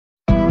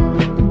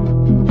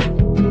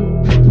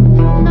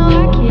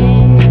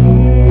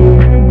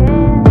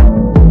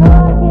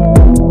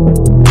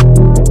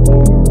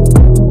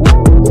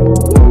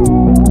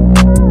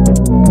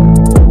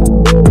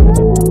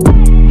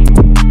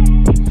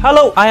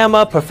Hello, I am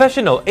a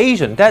professional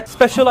Asian dad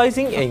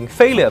specializing in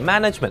failure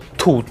management.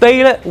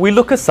 Today, we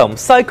look at some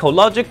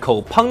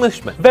psychological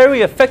punishment.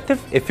 Very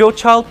effective if your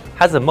child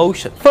has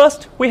emotion.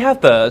 First, we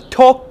have the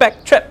talk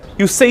back trap.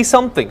 You say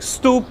something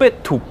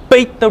stupid to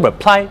bait the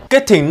reply.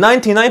 Getting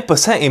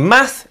 99% in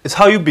math is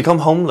how you become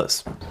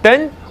homeless.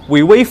 Then,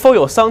 we wait for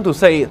your son to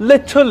say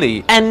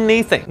literally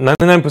anything.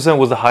 99%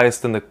 was the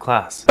highest in the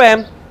class.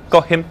 Bam!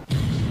 Got him.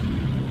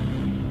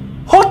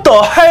 What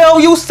the hell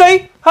you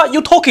say? Huh?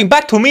 You talking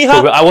back to me,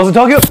 huh? Wait, I wasn't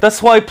talking.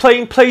 That's why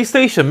playing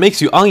PlayStation makes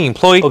you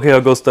unemployed. Okay,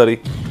 I'll go study.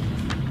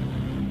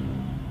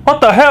 What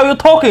the hell you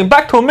talking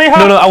back to me,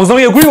 huh? No, I was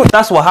only agreeing with.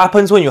 That's what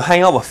happens when you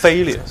hang out with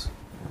failures.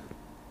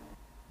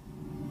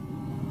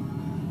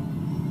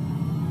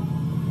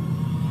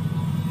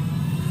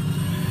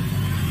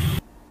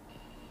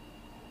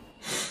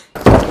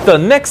 The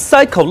next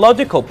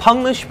psychological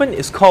punishment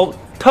is called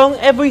turn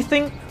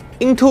everything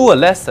into a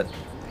lesson.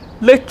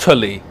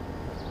 Literally,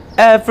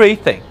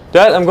 everything.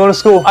 Dad, I'm going to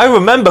school. I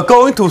remember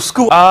going to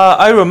school.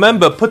 I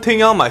remember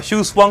putting on my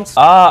shoes once.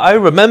 I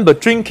remember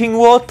drinking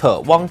water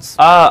once.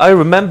 I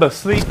remember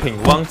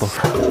sleeping once.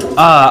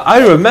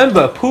 I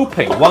remember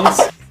pooping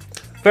once.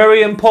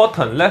 Very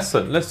important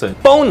lesson, listen.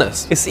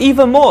 Bonus is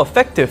even more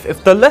effective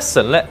if the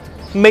lesson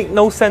make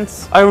no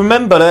sense. I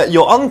remember that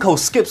your uncle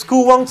skipped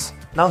school once.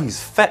 Now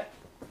he's fat.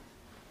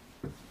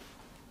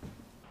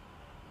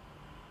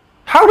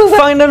 How does it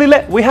finally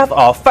we have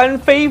our fan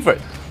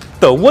favorite,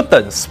 the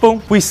wooden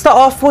spoon. We start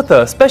off with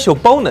a special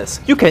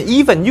bonus. You can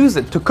even use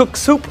it to cook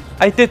soup.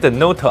 I didn't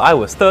know till I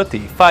was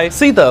 35.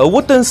 See, the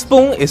wooden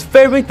spoon is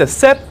very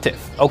deceptive,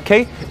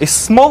 okay? It's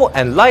small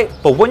and light,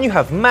 but when you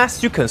have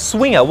mass, you can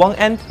swing at one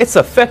end. It's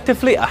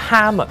effectively a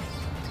hammer.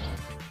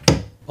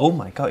 Oh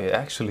my god, it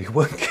actually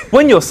worked.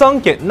 When your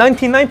son gets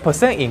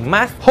 99% in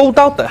math, hold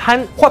out the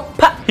hand, what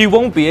pat? He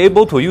won't be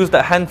able to use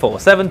that hand for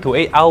 7 to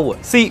 8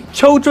 hours. See,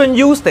 children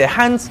use their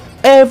hands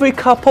every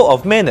couple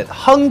of minutes,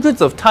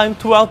 hundreds of times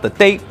throughout the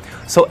day.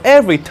 So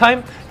every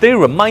time, they're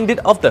reminded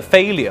of the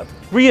failure,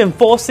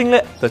 reinforcing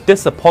the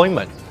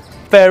disappointment.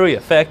 Very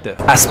effective.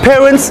 As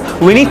parents,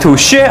 we need to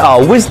share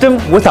our wisdom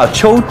with our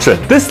children.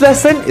 This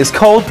lesson is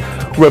called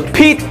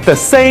repeat the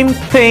same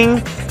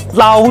thing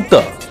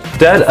louder.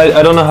 Dad,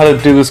 I don't know how to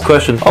do this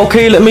question.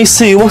 Okay, let me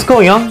see. What's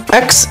going on?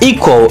 X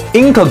equal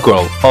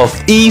integral of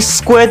e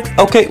squared.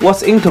 Okay,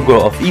 what's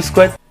integral of e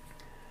squared?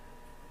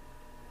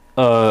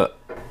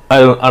 I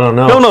don't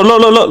know.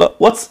 No.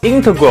 What's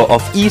integral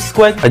of e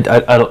squared? I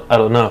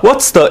don't know.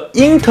 What's the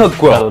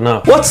integral? I don't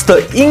know. What's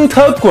the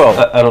integral?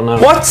 I don't know.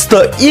 What's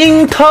the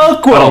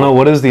integral? I don't know.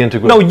 What is the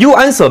integral? No, you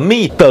answer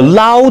me. The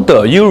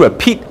louder you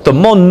repeat, the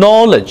more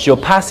knowledge you're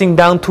passing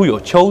down to your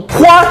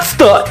children. What's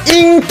the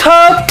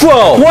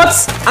integral?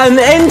 What's an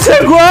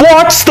integral?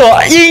 What's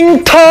the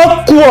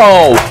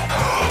integral?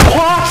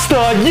 What's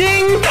the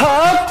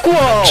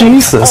integral?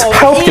 Jesus,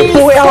 help your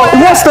boy out.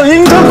 What's the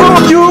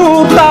integral?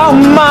 You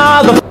dumb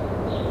mother.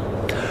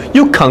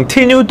 You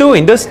continue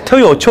doing this till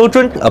your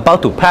children are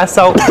about to pass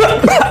out.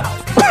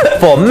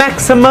 For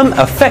maximum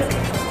effect,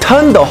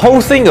 turn the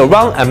whole thing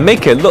around and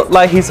make it look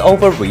like he's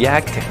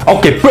overreacting.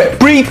 Okay,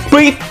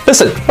 breathe.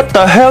 Listen, what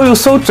the hell you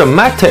so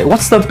dramatic?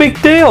 What's the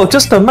big deal?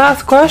 Just a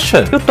math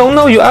question. You don't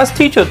know, you ask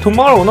teacher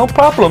tomorrow, no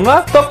problem,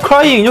 huh? Stop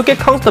crying, you get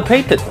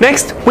constipated.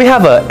 Next, we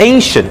have an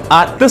ancient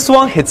art. This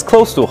one hits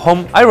close to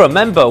home. I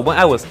remember when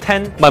I was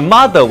 10, my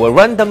mother would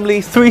randomly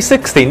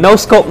 360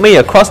 no-scope me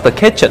across the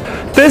kitchen.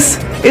 This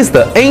is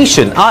the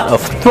ancient art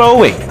of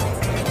throwing.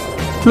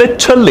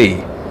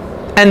 Literally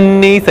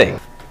anything.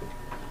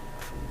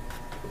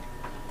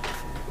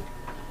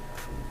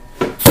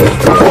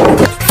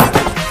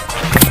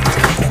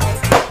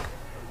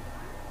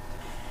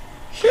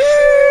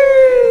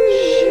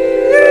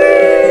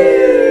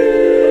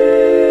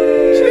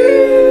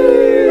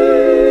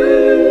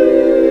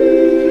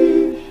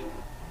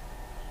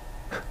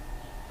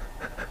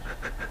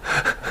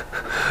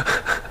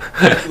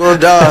 You're gonna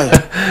die.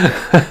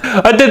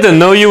 I didn't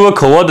know you were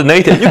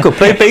coordinated. You could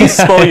play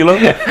baseball, you know.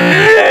 You're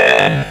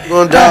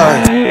gonna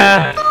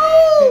die.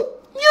 Oh,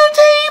 your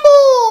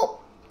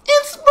table!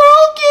 It's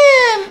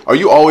broken! Are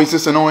you always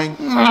this annoying?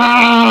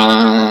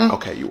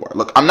 Okay, you are.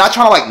 Look, I'm not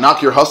trying to like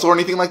knock your hustle or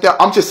anything like that.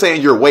 I'm just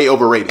saying you're way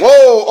overrated.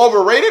 Whoa,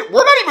 overrated?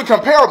 We're not even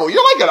comparable.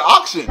 You're like an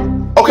auction.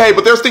 Okay,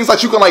 but there's things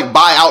that you can like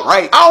buy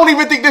outright. I don't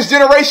even think this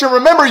generation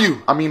remember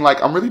you. I mean,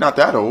 like, I'm really not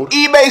that old.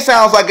 eBay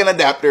sounds like an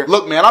adapter.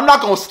 Look, man, I'm not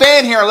gonna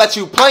stand here and let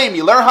you play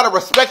me. Learn how to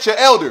respect your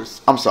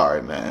elders. I'm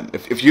sorry, man.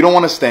 If you don't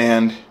want to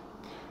stand,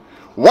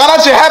 why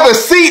don't you have a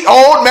seat,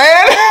 old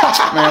man?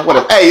 Man,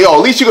 whatever. Hey, yo, at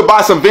least you could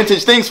buy some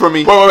vintage things for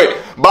me. Wait.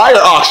 Buy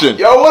or auction?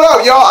 Yo, what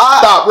up, yo?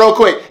 Stop, real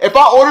quick. If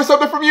I order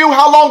something from you,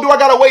 how long do I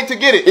gotta wait to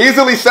get it?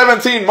 Easily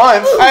 17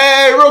 months.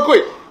 Hey, real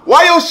quick.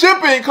 Why your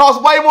shipping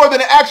costs way more than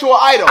the actual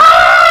item?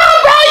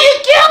 Ah, bro,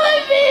 you're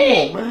killing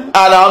me! Come on, man.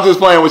 I know, I'm just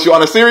playing with you.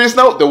 On a serious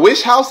note, the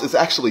Wish House is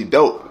actually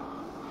dope.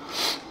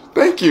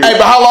 Thank you. Hey,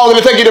 but how long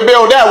did it take you to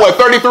build that? What,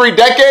 33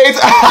 decades?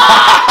 Man,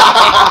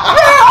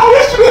 I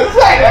wish you didn't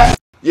say that.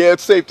 Yeah,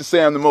 it's safe to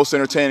say I'm the most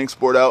entertaining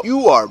sport out.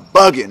 You are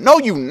bugging. No,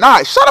 you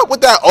not. Shut up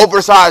with that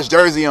oversized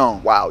jersey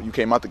on. Wow, you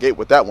came out the gate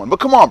with that one. But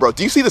come on, bro.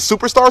 Do you see the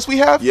superstars we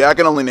have? Yeah, I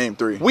can only name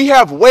 3. We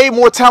have way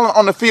more talent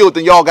on the field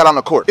than y'all got on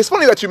the court. It's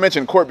funny that you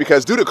mentioned court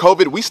because due to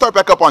COVID, we start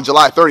back up on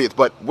July 30th.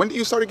 But when do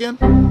you start again?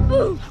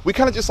 We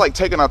kind of just like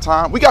taking our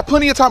time. We got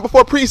plenty of time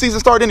before preseason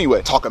start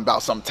anyway. Talking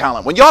about some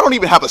talent when y'all don't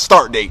even have a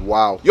start date.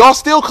 Wow. Y'all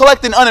still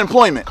collecting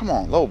unemployment. Come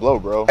on, low blow,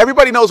 bro.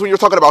 Everybody knows when you're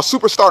talking about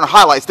superstar and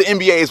highlights, the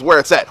NBA is where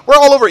it's at. We're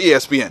all over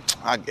ESPN.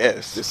 I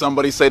guess. Did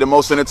somebody say the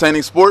most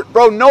entertaining sport?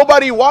 Bro,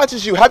 nobody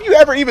watches you. Have you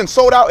ever even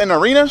sold out in an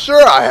arena?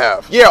 Sure, I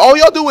have. Yeah, all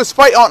y'all do is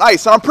fight on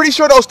ice, and I'm pretty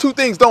sure those 2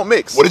 things don't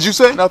mix. What did you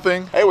say?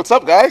 Nothing. Hey, what's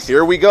up, guys?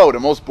 Here we go. The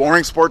most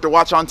boring sport to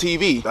watch on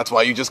TV. That's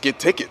why you just get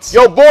tickets.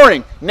 Yo,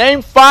 boring.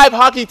 Name 5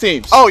 hockey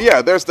teams. Oh,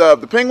 yeah, there's the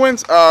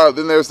Penguins,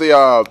 then there's the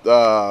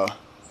I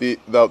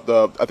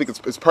think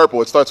it's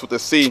purple. It starts with a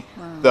C.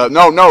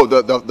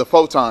 The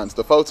Photons.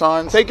 The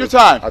Photons. Take your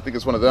time. I think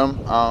it's one of them.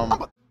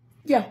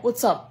 Yeah,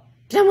 what's up?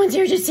 Someone's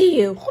here to see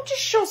you. Who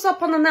just shows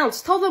up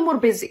unannounced? Tell them we're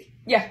busy.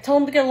 Yeah, tell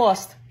them to get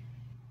lost.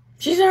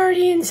 She's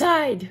already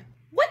inside.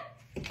 What?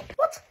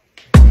 What?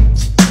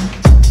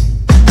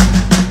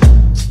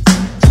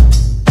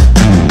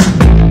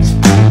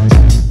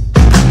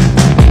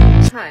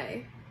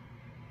 Hi.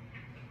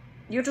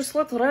 You just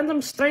let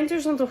random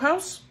strangers into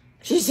house?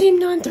 She seemed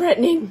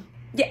non-threatening.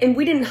 Yeah, and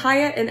we didn't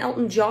hire an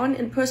Elton John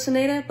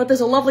impersonator, but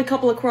there's a lovely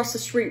couple across the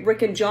street,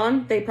 Rick and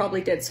John. They probably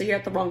did, so you're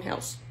at the wrong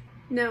house.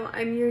 No,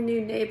 I'm your new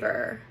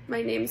neighbor.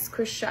 My name's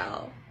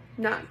Chriselle.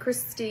 Not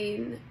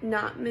Christine,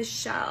 not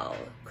Michelle.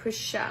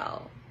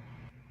 Chriselle.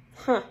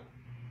 Huh.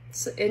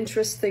 It's an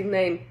interesting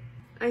name.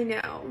 I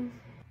know.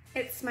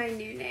 It's my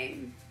new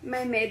name.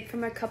 My maid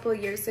from a couple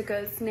years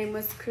ago's name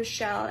was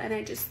Chriselle, and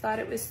I just thought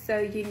it was so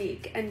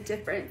unique and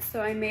different,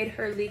 so I made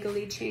her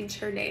legally change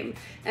her name,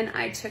 and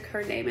I took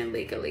her name and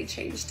legally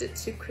changed it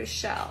to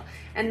Chriselle.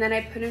 And then I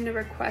put in a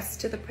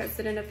request to the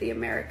President of the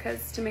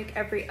Americas to make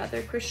every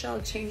other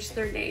Chriselle change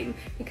their name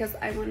because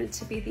I wanted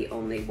to be the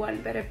only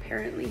one, but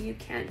apparently you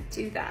can't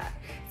do that.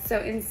 So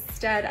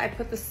instead, I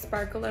put the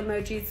sparkle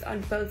emojis on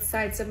both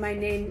sides of my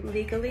name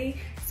legally,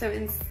 so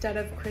instead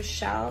of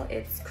Chriselle,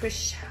 it's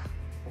Chriselle.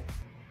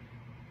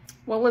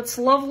 Well, it's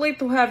lovely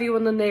to have you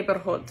in the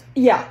neighborhood.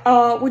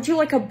 Yeah, would you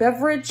like a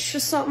beverage or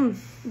something?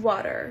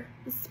 Water.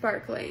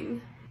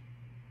 Sparkling.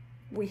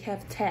 We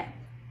have tap.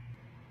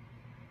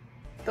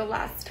 The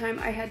last time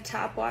I had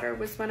tap water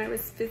was when I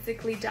was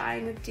physically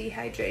dying of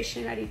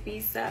dehydration at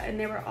Ibiza, and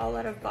they were all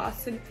out of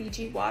Boston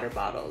Fiji water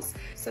bottles.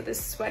 So this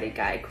sweaty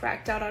guy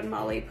cracked out on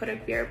Molly, put a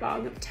beer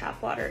bong of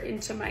tap water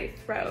into my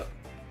throat.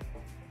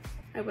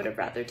 I would have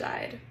rather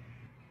died.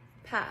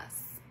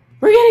 Pass.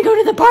 We're gonna go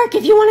to the park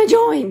if you want to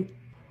join.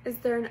 Is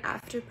there an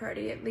after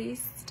party at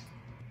least?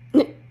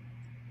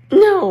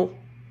 No.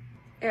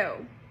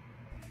 Ew.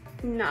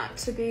 Not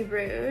to be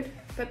rude,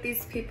 but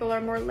these people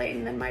are more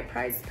lame than my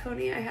prize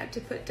pony I had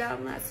to put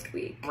down last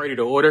week. I'm ready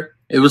to order.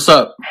 Hey, what's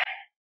up?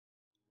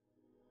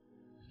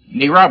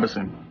 Nate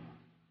Robinson.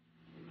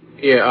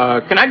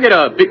 Yeah, can I get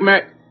a Big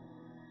Mac?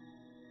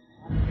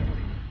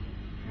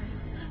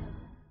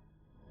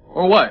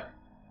 Or what?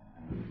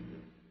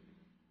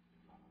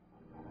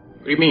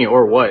 What do you mean,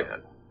 or what?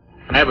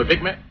 Can I have a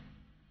Big Mac?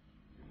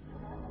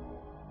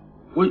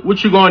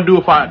 What you gonna do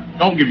if I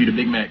don't give you the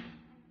Big Mac?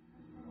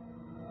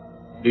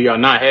 Do y'all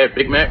not have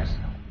Big Macs?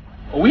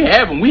 Oh, we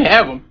have them,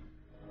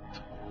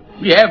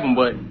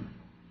 but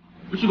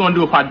what you gonna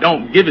do if I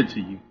don't give it to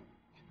you?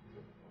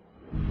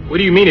 What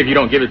do you mean if you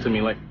don't give it to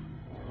me? Like,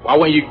 why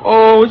wouldn't you?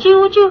 Oh, what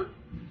you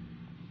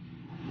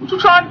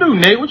trying to do,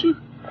 Nate? Why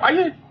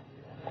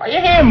your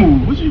hand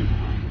move? What you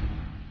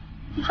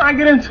trying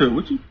to get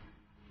into?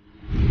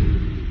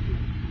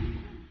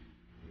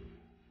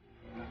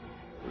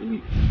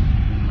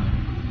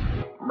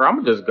 Bro,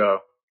 I'ma just go.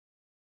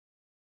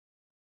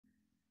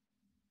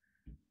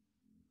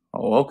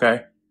 Oh,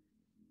 okay.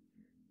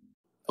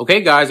 Okay,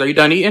 guys, are you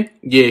done eating?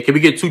 Yeah, can we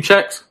get 2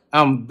 checks?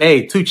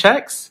 Babe, 2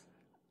 checks?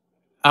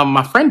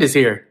 My friend is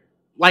here.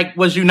 Like,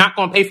 was you not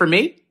gonna pay for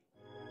me?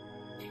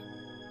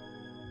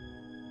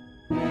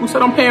 Who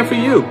said I'm paying for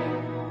you?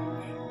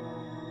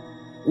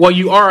 Well,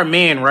 you are a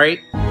man,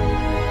 right?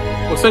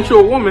 Well, since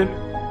you're a woman,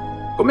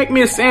 go make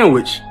me a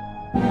sandwich.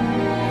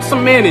 Put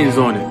some mayonnaise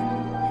on it.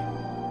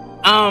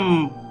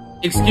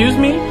 Excuse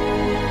me?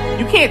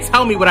 You can't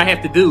tell me what I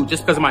have to do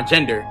just because of my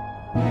gender.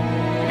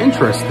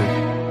 Interesting.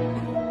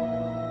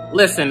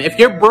 Listen, if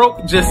you're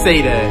broke, just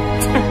say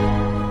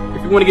that.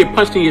 If you want to get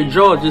punched in your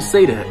jaw, just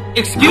say that.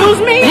 Excuse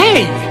me?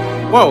 Hey!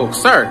 Whoa,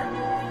 sir.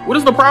 What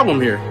is the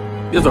problem here?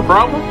 There's a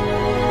problem?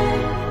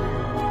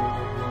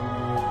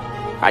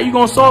 How you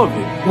gonna solve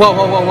it?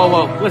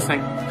 Whoa.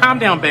 Listen, calm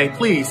down, babe,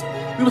 please.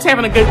 We was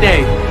having a good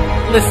day.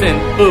 Listen,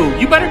 boo,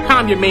 you better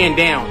calm your man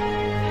down.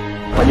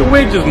 Why your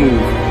wig just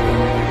moved?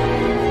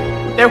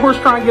 What that horse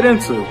trying to get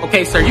into?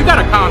 Okay, sir, you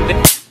gotta calm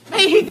down.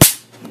 Hey,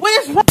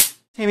 where's wrong?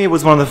 Amy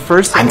was one of the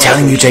first. I'm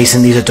telling you,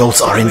 Jason, these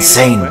adults are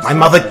insane. My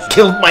mother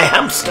killed my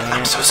hamster.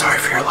 I'm so sorry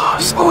for your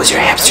loss. What was your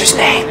hamster's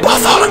name?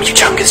 Bartholomew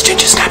Chungus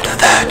Ginger Snap to the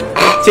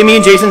Third. Timmy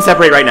and Jason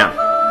separate right now.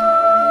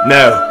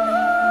 No.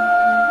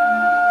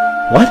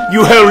 What?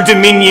 You hold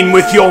dominion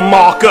with your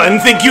marker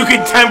and think you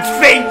can tempt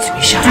fate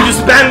to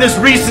disband this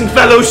recent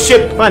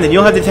fellowship. Fine, then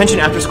you'll have detention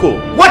after school.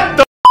 What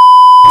the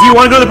Do you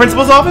want to go to the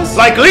principal's office?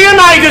 Like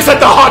Leonidas at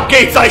the hot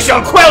gates, I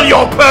shall quell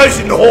your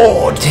Persian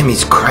horde.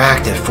 Timmy's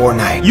cracked at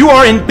Fortnite. You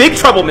are in big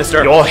trouble,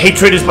 mister. Your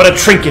hatred is but a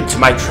trinket to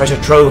my treasure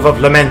trove of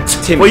lament.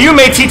 Timmy. Well, you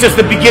may teach us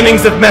the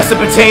beginnings of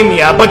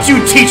Mesopotamia, but you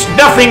teach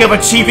nothing of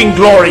achieving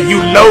glory, you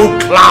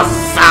low-class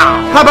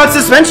sow. How about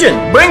suspension?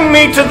 Bring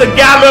me to the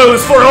gallows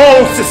for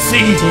all to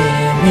see.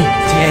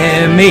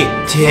 Timmy.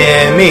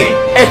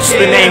 Etch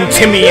the name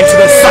Timmy into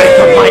the scythe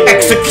of my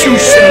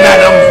execution,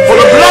 madam. For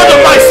the blood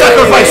of my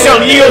sacrifice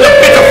shall yield a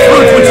bitter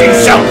fruit which you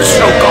shall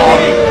choke on.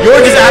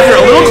 You're just after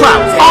a little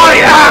clout. I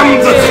am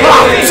the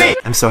clout.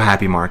 I'm so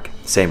happy, Mark.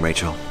 Same,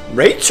 Rachel.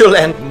 Rachel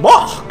and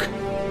Mark.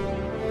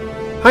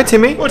 Hi,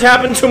 Timmy. What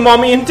happened to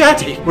Mommy and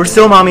Daddy? We're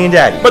still Mommy and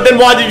Daddy. But then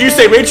why did you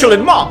say Rachel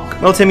and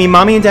Mark? Well, Timmy,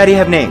 Mommy and Daddy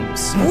have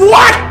names.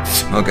 What?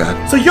 Oh,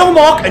 God. So you're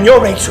Mark and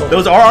you're Rachel.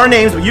 Those are our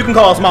names, but you can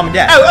call us Mom and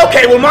Dad. Oh,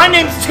 okay, well my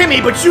name's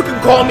Timmy, but you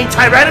can call me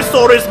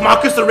Tyrannosaurus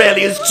Marcus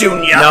Aurelius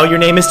Jr. No, your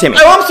name is Timmy.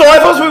 Oh, I'm sorry, I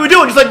thought that's what we were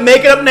doing. Just like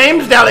making up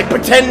names now, like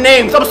pretend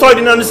names. I'm sorry, I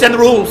didn't understand the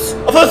rules.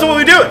 I thought that's what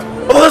we were doing.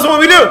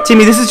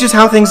 Timmy, this is just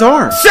how things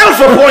are.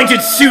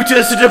 Self-appointed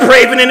suitors to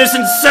deprave an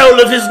innocent soul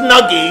of his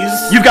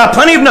nuggies. You've got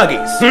plenty of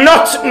nuggies.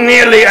 Not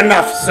nearly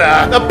enough,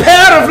 sir. A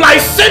pair of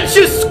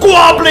licentious,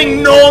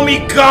 squabbling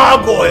normie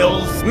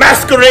gargoyles,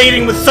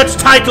 masquerading with such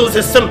titles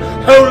as some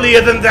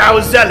holier-than-thou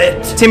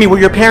zealot. Timmy, we're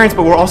your parents,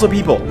 but we're also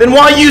people. Then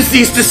why use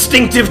these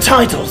distinctive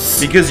titles?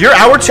 Because you're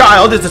our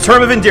child is a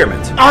term of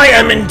endearment. I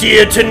am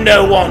endeared to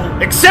no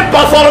one, except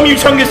Bartholomew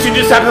Tungus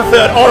Judas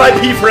III,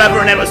 R.I.P. forever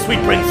and ever, sweet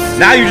prince.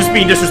 Now you're just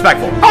being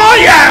disrespectful. I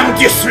am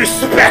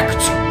disrespect!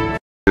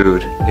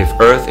 Dude, if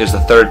Earth is the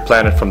third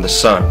planet from the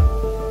sun,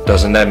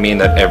 doesn't that mean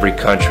that every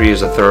country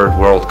is a third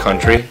world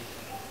country?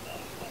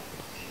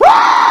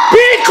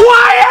 Be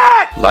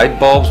quiet! Light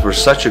bulbs were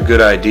such a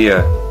good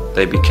idea,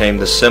 they became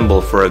the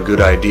symbol for a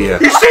good idea.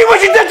 You see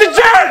what you did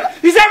to Jared?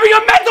 He's having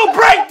a mental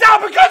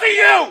breakdown because of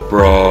you!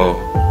 Bro,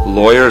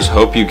 lawyers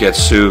hope you get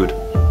sued.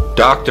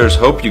 Doctors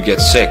hope you get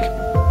sick.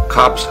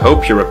 Cops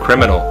hope you're a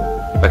criminal.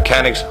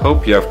 Mechanics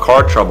hope you have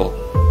car trouble.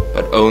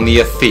 But only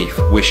a thief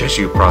wishes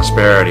you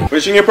prosperity.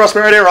 Wishing you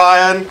prosperity,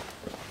 Ryan.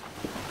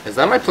 Is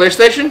that my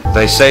PlayStation?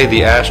 They say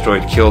the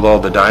asteroid killed all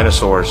the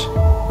dinosaurs.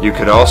 You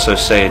could also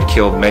say it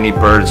killed many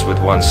birds with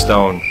one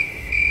stone.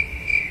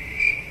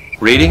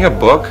 Reading a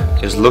book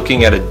is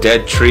looking at a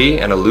dead tree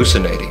and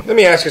hallucinating. Let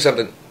me ask you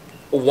something.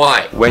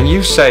 Why? When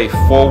you say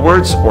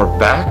forwards or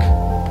back,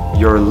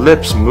 your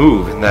lips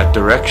move in that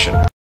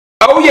direction.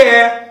 Oh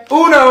yeah!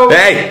 Uno!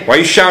 Hey, why are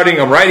you shouting?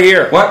 I'm right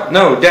here. What?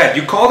 No, Dad,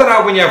 you call it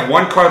out when you have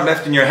one card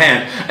left in your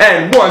hand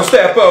and one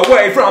step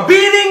away from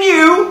beating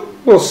you!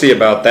 We'll see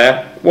about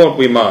that, won't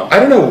we, Mom? I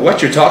don't know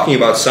what you're talking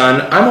about,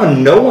 son. I'm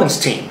on no one's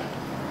team.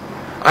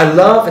 I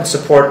love and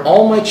support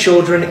all my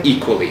children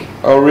equally.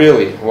 Oh,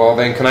 really? Well,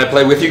 then can I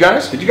play with you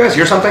guys? Did you guys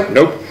hear something?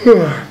 Nope.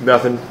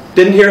 Nothing.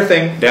 Didn't hear a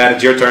thing. Dad,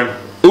 it's your turn.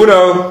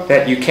 Uno!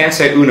 Dad, you can't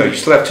say uno. You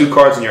still have two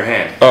cards in your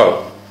hand.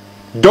 Oh.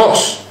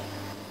 Dos!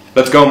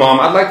 Let's go, Mom.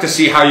 I'd like to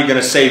see how you're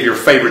gonna save your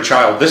favorite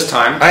child this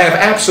time. I have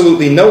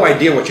absolutely no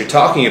idea what you're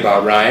talking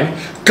about, Ryan.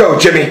 Go,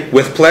 Jimmy.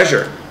 With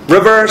pleasure.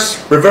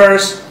 Reverse,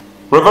 reverse,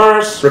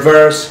 reverse,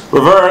 reverse,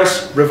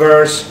 reverse,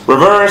 reverse,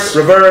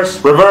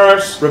 reverse, reverse,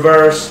 reverse,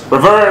 reverse,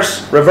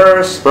 reverse,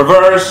 reverse,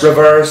 reverse,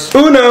 reverse.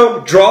 Uno.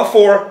 Draw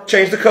 4.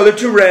 Change the color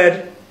to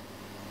red.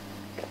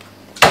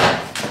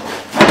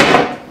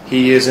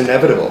 He is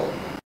inevitable.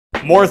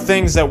 More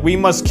things that we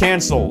must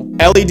cancel.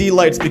 LED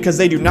lights because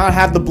they do not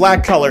have the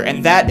black color,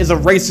 and that is a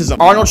racism.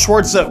 Arnold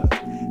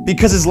Schwarzenegger,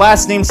 because his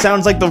last name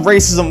sounds like the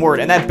racism word,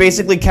 and that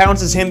basically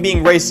counts as him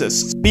being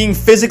racist. Being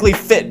physically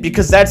fit,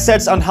 because that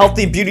sets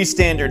unhealthy beauty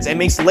standards and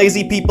makes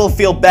lazy people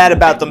feel bad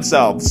about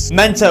themselves.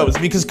 Mentos,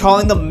 because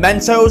calling them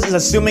Mentos is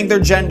assuming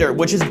their gender,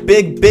 which is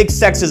big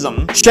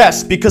sexism.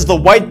 Chess, because the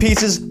white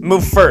pieces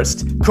move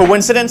first.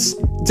 Coincidence?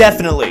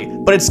 Definitely,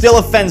 but it still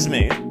offends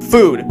me.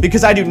 Food,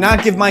 because I do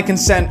not give my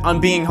consent on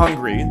being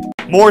hungry.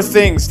 More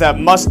things that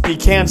must be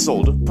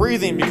cancelled.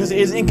 Breathing, because it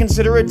is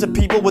inconsiderate to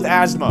people with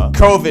asthma.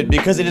 COVID,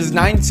 because it is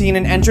 19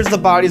 and enters the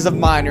bodies of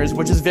minors,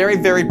 which is very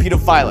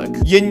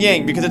pedophilic. Yin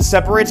Yang, because it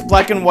separates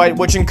black and white,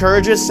 which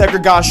encourages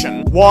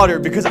segregation. Water,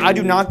 because I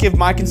do not give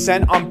my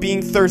consent on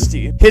being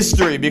thirsty.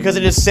 History, because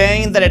it is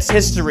saying that it's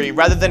history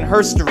rather than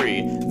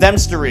herstory,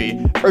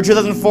 themstory, or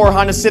 2004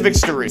 Honda Civic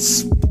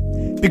stories.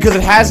 Because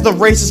it has the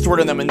racist word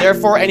in them, and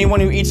therefore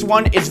anyone who eats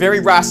one is very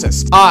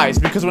racist. Eyes,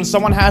 because when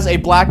someone has a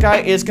black eye,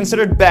 it is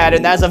considered bad,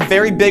 and that is a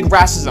very big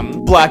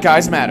racism. Black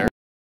eyes matter.